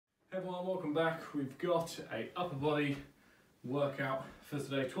Everyone, welcome back. We've got a upper body workout for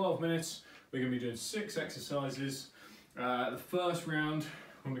today, 12 minutes. We're going to be doing 6 exercises. The first round,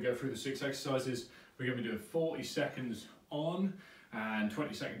 when we go through the 6 exercises, we're going to be doing 40 seconds on and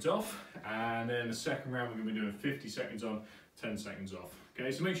 20 seconds off. And then the second round, we're going to be doing 50 seconds on, 10 seconds off. Okay,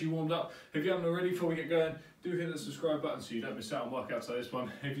 so make sure you're warmed up. If you haven't already, before we get going, do hit the subscribe button so you don't miss out on workouts like this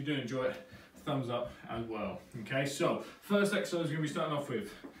one. If you do enjoy it, thumbs up as well. Okay, so first exercise we're going to be starting off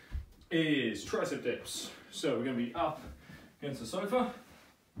with is tricep dips. So we're going to be up against the sofa,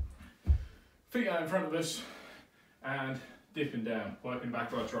 feet out in front of us, and dipping down, working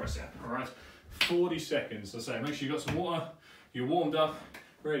back our tricep. All right, 40 seconds. I say, make sure you got some water, you're warmed up,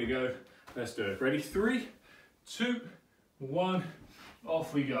 ready to go. Let's do it. Ready? 3, 2, 1,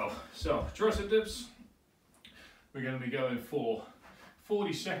 off we go. So tricep dips, we're going to be going for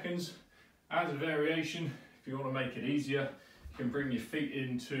 40 seconds. As a variation, if you want to make it easier, you can bring your feet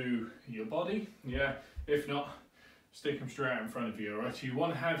into your body, yeah. If not, stick them straight out in front of you, all right? So you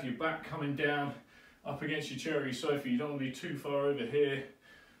want to have your back coming down up against your chair or your sofa. You don't want to be too far over here,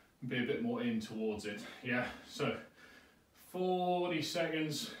 be a bit more in towards it, yeah. So 40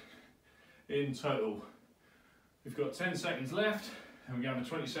 seconds in total. We've got 10 seconds left, and we're going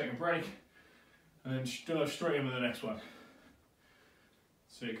to a 20-second break, and then dive straight in with the next one.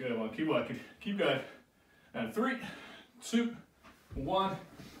 So good one, keep working, keep going. And 3, 2, 1,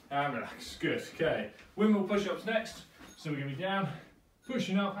 and relax. Good, okay. Windmill push-ups next. So we're gonna be down,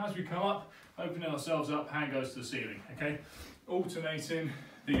 pushing up as we come up, opening ourselves up, hand goes to the ceiling, okay? Alternating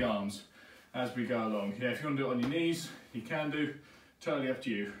the arms as we go along. Yeah, if you wanna do it on your knees, you can do, totally up to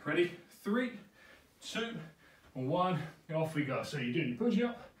you. Ready? 3, 2, 1, off we go. So you're doing your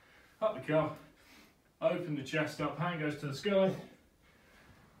push-up, up we come, open the chest up, hand goes to the sky.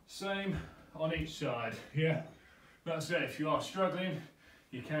 Same on each side, yeah. That's it. If you are struggling,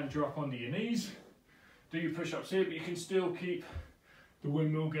 you can drop onto your knees, do your push-ups here, but you can still keep the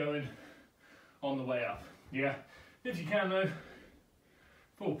windmill going on the way up, yeah. If you can though,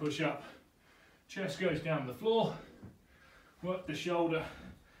 full push-up, chest goes down the floor, work the shoulder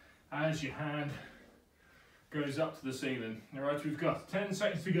as your hand goes up to the ceiling. All right, we've got 10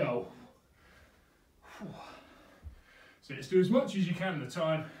 seconds to go. So let's do as much as you can at a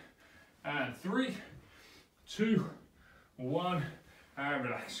time. And 3, 2, 1, and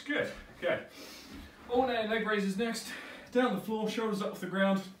relax. Good. Okay. Alternating leg raises next. Down the floor, shoulders up off the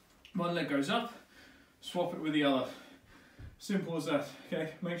ground. One leg goes up, swap it with the other. Simple as that.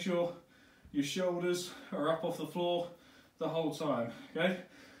 Okay. Make sure your shoulders are up off the floor the whole time. Okay.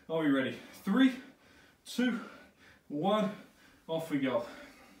 Are we ready? 3, 2, 1, off we go.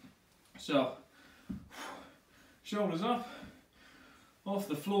 So, shoulders up, off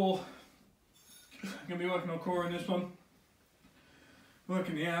the floor. Going to be working on core in this one,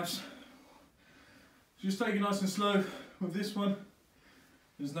 working the abs. Just take it nice and slow with this one.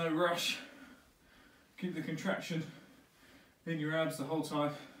 There's no rush. Keep the contraction in your abs the whole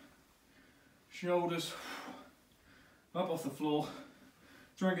time. Shoulders up off the floor.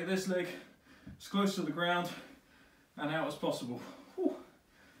 Try and get this leg as close to the ground and out as possible.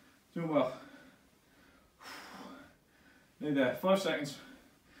 Doing well. Nearly there. 5 seconds.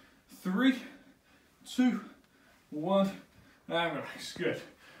 3, 2, 1, and relax. Good.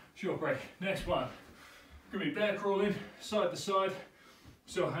 Short break. Next one. Gonna be bear crawling side to side.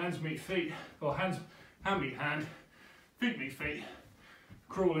 So hands meet feet, or hand meet hand, feet meet feet.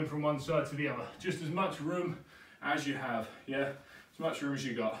 Crawling from one side to the other. Just as much room as you have. Yeah, as much room as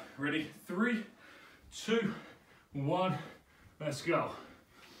you got. Ready? 3, 2, 1. Let's go.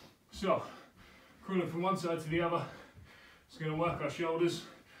 So, crawling from one side to the other. It's going to work our shoulders.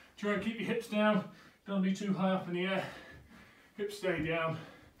 Try and keep your hips down. Don't be too high up in the air. Hips stay down.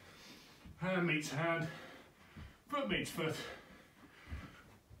 Hand meets hand. Foot meets foot.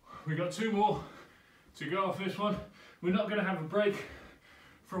 We've got 2 more to go off this one. We're not going to have a break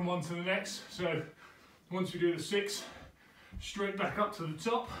from one to the next. So once we do the 6, straight back up to the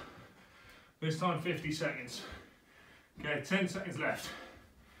top. This time 50 seconds. Okay, 10 seconds left.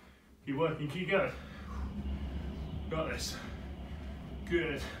 Keep working, keep going. Got this.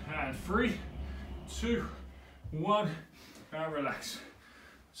 Good. And 3, 2, 1, and relax.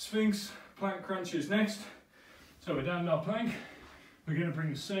 Sphinx plank crunches next. So we're down in our plank. We're going to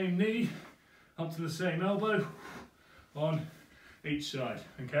bring the same knee up to the same elbow on each side.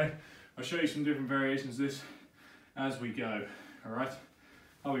 Okay. I'll show you some different variations of this as we go. All right.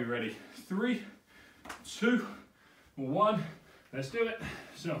 Are we ready? 3, 2, 1. Let's do it.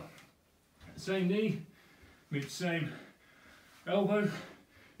 So, same knee, meet the same elbow.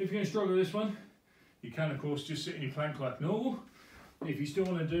 If you're going to struggle with this one, you can of course just sit in your plank like normal. If you still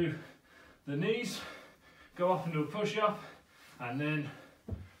want to do the knees, go up and do a push-up, and then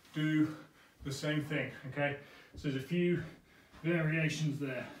do the same thing, okay? So there's a few variations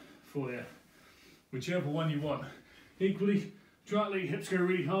there for you, whichever one you want. Equally, try to let your hips go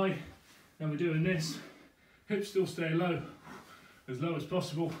really high, and we're doing this. Hips still stay low as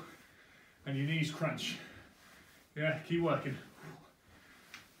possible, and your knees crunch. Yeah, keep working.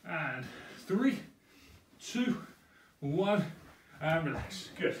 And 3, 2, 1, and relax.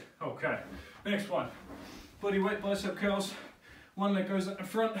 Good. Okay. Next one. Body weight bicep curls. One leg goes up in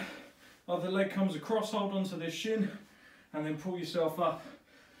front, other leg comes across, hold onto this shin, and then pull yourself up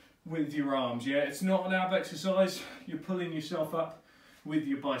with your arms. Yeah, it's not an ab exercise, you're pulling yourself up with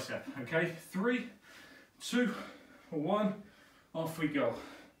your bicep. Okay, 3, 2, 1, off we go.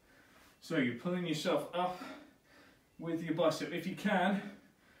 So you're pulling yourself up with your bicep. If you can,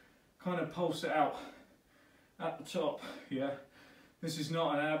 kind of pulse it out at the top. Yeah, this is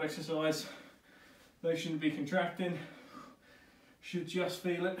not an ab exercise. They shouldn't be contracting. Should just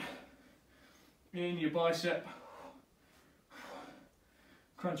feel it in your bicep.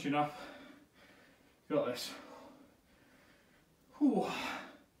 Crunching up. Got this. Whew.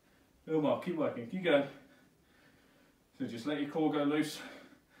 Well, keep working, keep going. So just let your core go loose.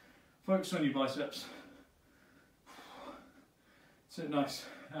 Focus on your biceps. Sit nice.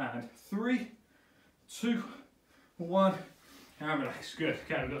 And 3, 2, 1, and relax. Good.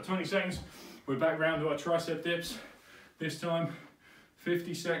 Okay, we've got 20 seconds. We're back round to our tricep dips. This time,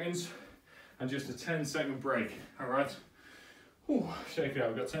 50 seconds and just a 10-second break. All right. Whew, shake it out.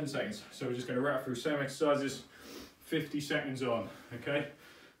 We've got 10 seconds. So we're just going to wrap through same exercises, 50 seconds on. Okay.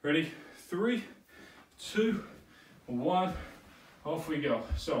 Ready? 3, 2, 1. Off we go.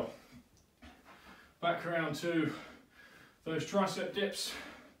 So back around to those tricep dips.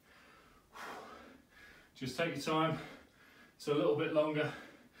 Just take your time. It's a little bit longer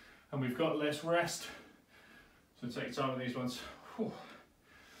and we've got less rest. So take your time with these ones. Whew.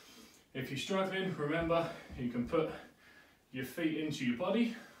 If you're struggling, remember you can put your feet into your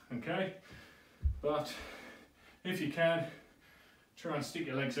body, okay? But if you can, try and stick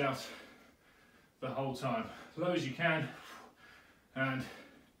your legs out the whole time. As low as you can and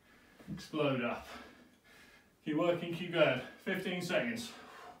explode up. Keep working, keep going. 15 seconds.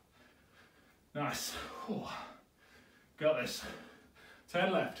 Nice. Whew. Got this.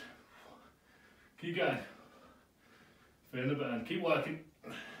 10 left. Keep going. Feel the burn. Keep working.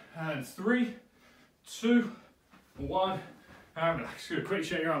 And 3, 2, 1, and relax. Good. Quick,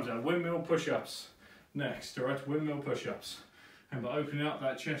 shake your arms out. Windmill push-ups. Next, all right. Windmill push-ups. And by opening up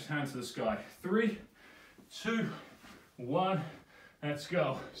that chest, hand to the sky. 3, 2, 1. Let's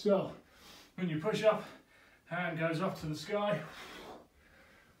go. So when you push up, hand goes up to the sky.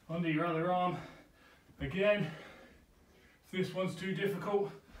 Under your other arm. Again, if this one's too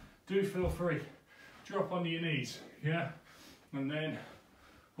difficult, do feel free. Drop onto your knees. Yeah, and then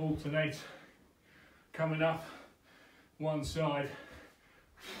alternate coming up one side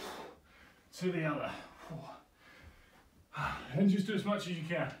to the other, and just do as much as you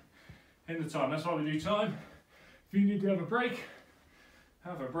can in the time. That's why we do time. If you need to have a break,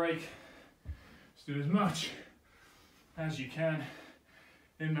 have a break. Just do as much as you can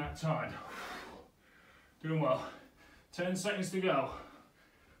in that time. Doing well. 10 seconds to go.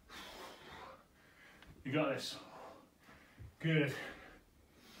 You got this. Good.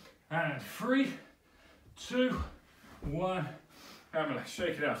 And 3, 2, 1, and relax.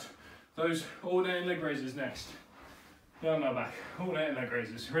 Shake it out. Those alternating leg raises next. Down my back. Alternating leg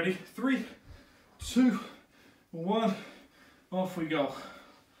raises. Ready? 3, 2, 1. Off we go.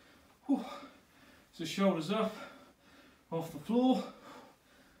 Whew. So shoulders up, off the floor.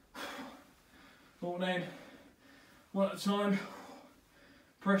 Alternating one at a time.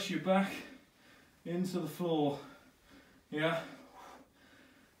 Press your back into the floor. Yeah.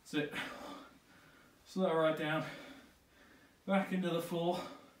 That's it. Slow right down. Back into the floor.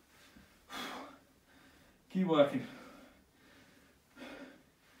 Keep working.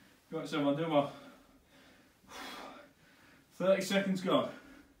 Got someone doing well. 30 seconds gone.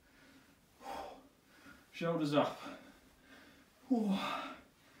 Shoulders up.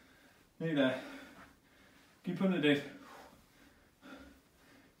 Nearly there. Keep putting it in.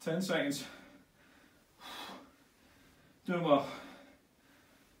 10 seconds. Doing well.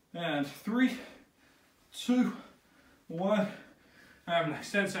 And 3, 2, 1, and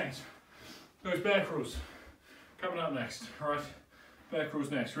relax. 10 seconds. Those bear crawls coming up next. All right, bear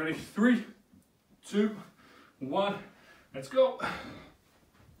crawls next. Ready? 3, 2, 1. Let's go.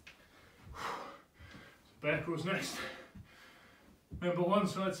 Bear crawls next. Remember, one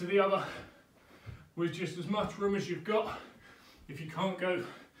side to the other with just as much room as you've got. If you can't go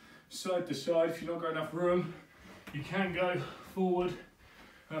side to side, if you've not got enough room, you can go forward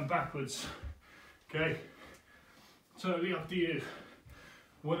and backwards. Okay, totally up to you.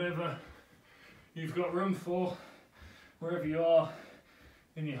 Whatever you've got room for, wherever you are,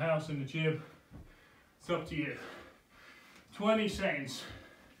 in your house, in the gym, it's up to you. 20 seconds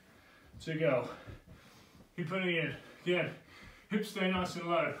to go. Keep putting it in. Again, hips stay nice and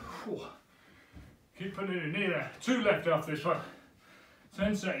low. Keep putting it in, near there. 2 left after this one.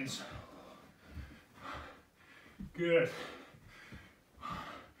 10 seconds. Good.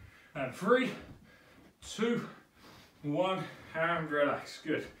 And 3, 2, 1, and relax.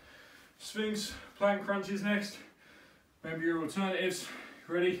 Good. Sphinx, plank crunches next. Remember your alternatives.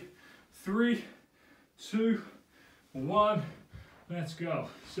 Ready? 3, 2, 1. Let's go.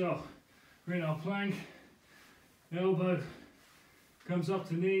 So we're in our plank. Elbow comes up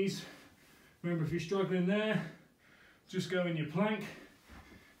to knees. Remember, if you're struggling there, just go in your plank.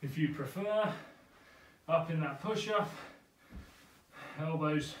 If you prefer, up in that push-up.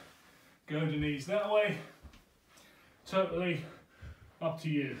 Elbows go to knees that way. Totally up to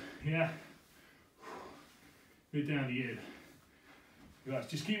you, yeah? Good, down to you. Guys,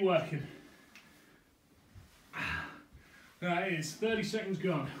 just keep working. That is 30 seconds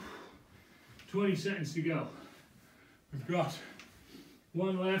gone. 20 seconds to go. We've got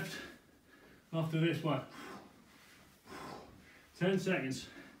 1 left after this one. 10 seconds.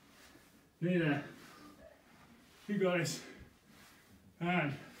 Near there. You guys.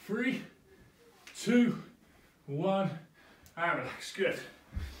 And 3, 2, 1, and relax. Good.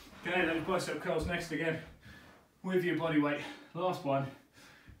 Okay, those bicep curls next again with your body weight. Last one.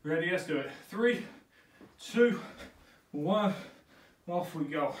 Ready? Let's do it. 3, 2, 1. Off we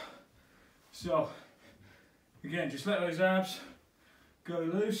go. So, again, just let those abs go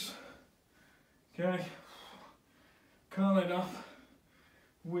loose. Okay. Curl it up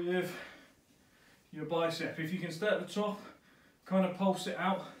with your bicep. If you can stay at the top, kind of pulse it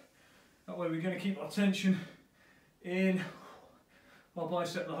out. That way we're going to keep our tension in our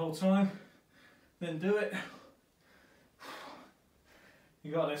bicep the whole time. Then do it.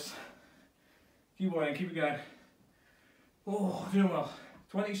 You got this. Keep working, keep it going. Oh, doing well.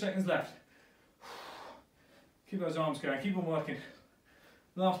 20 seconds left. Keep those arms going, keep on working.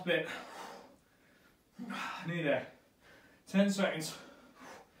 Last bit. Near there. 10 seconds.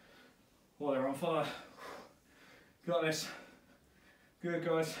 While they're on fire. Got this. Good,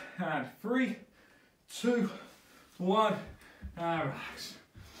 guys. And 3, 2, 1, and relax.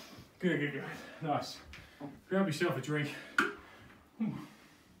 Good, good, good. Nice. Grab yourself a drink.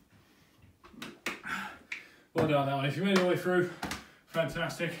 Well done, that one. If you made it all the way through,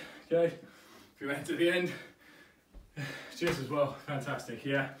 fantastic. Okay. If you went to the end, cheers as well. Fantastic.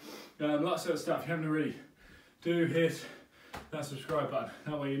 Yeah. Lots of stuff. If you haven't already, do hit that subscribe button.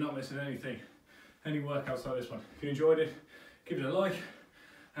 That way you're not missing anything, any workouts like this one. If you enjoyed it, give it a like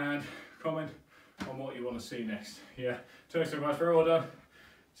and comment on what you want to see next. Yeah. Till next time, guys. Very well done.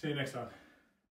 See you next time.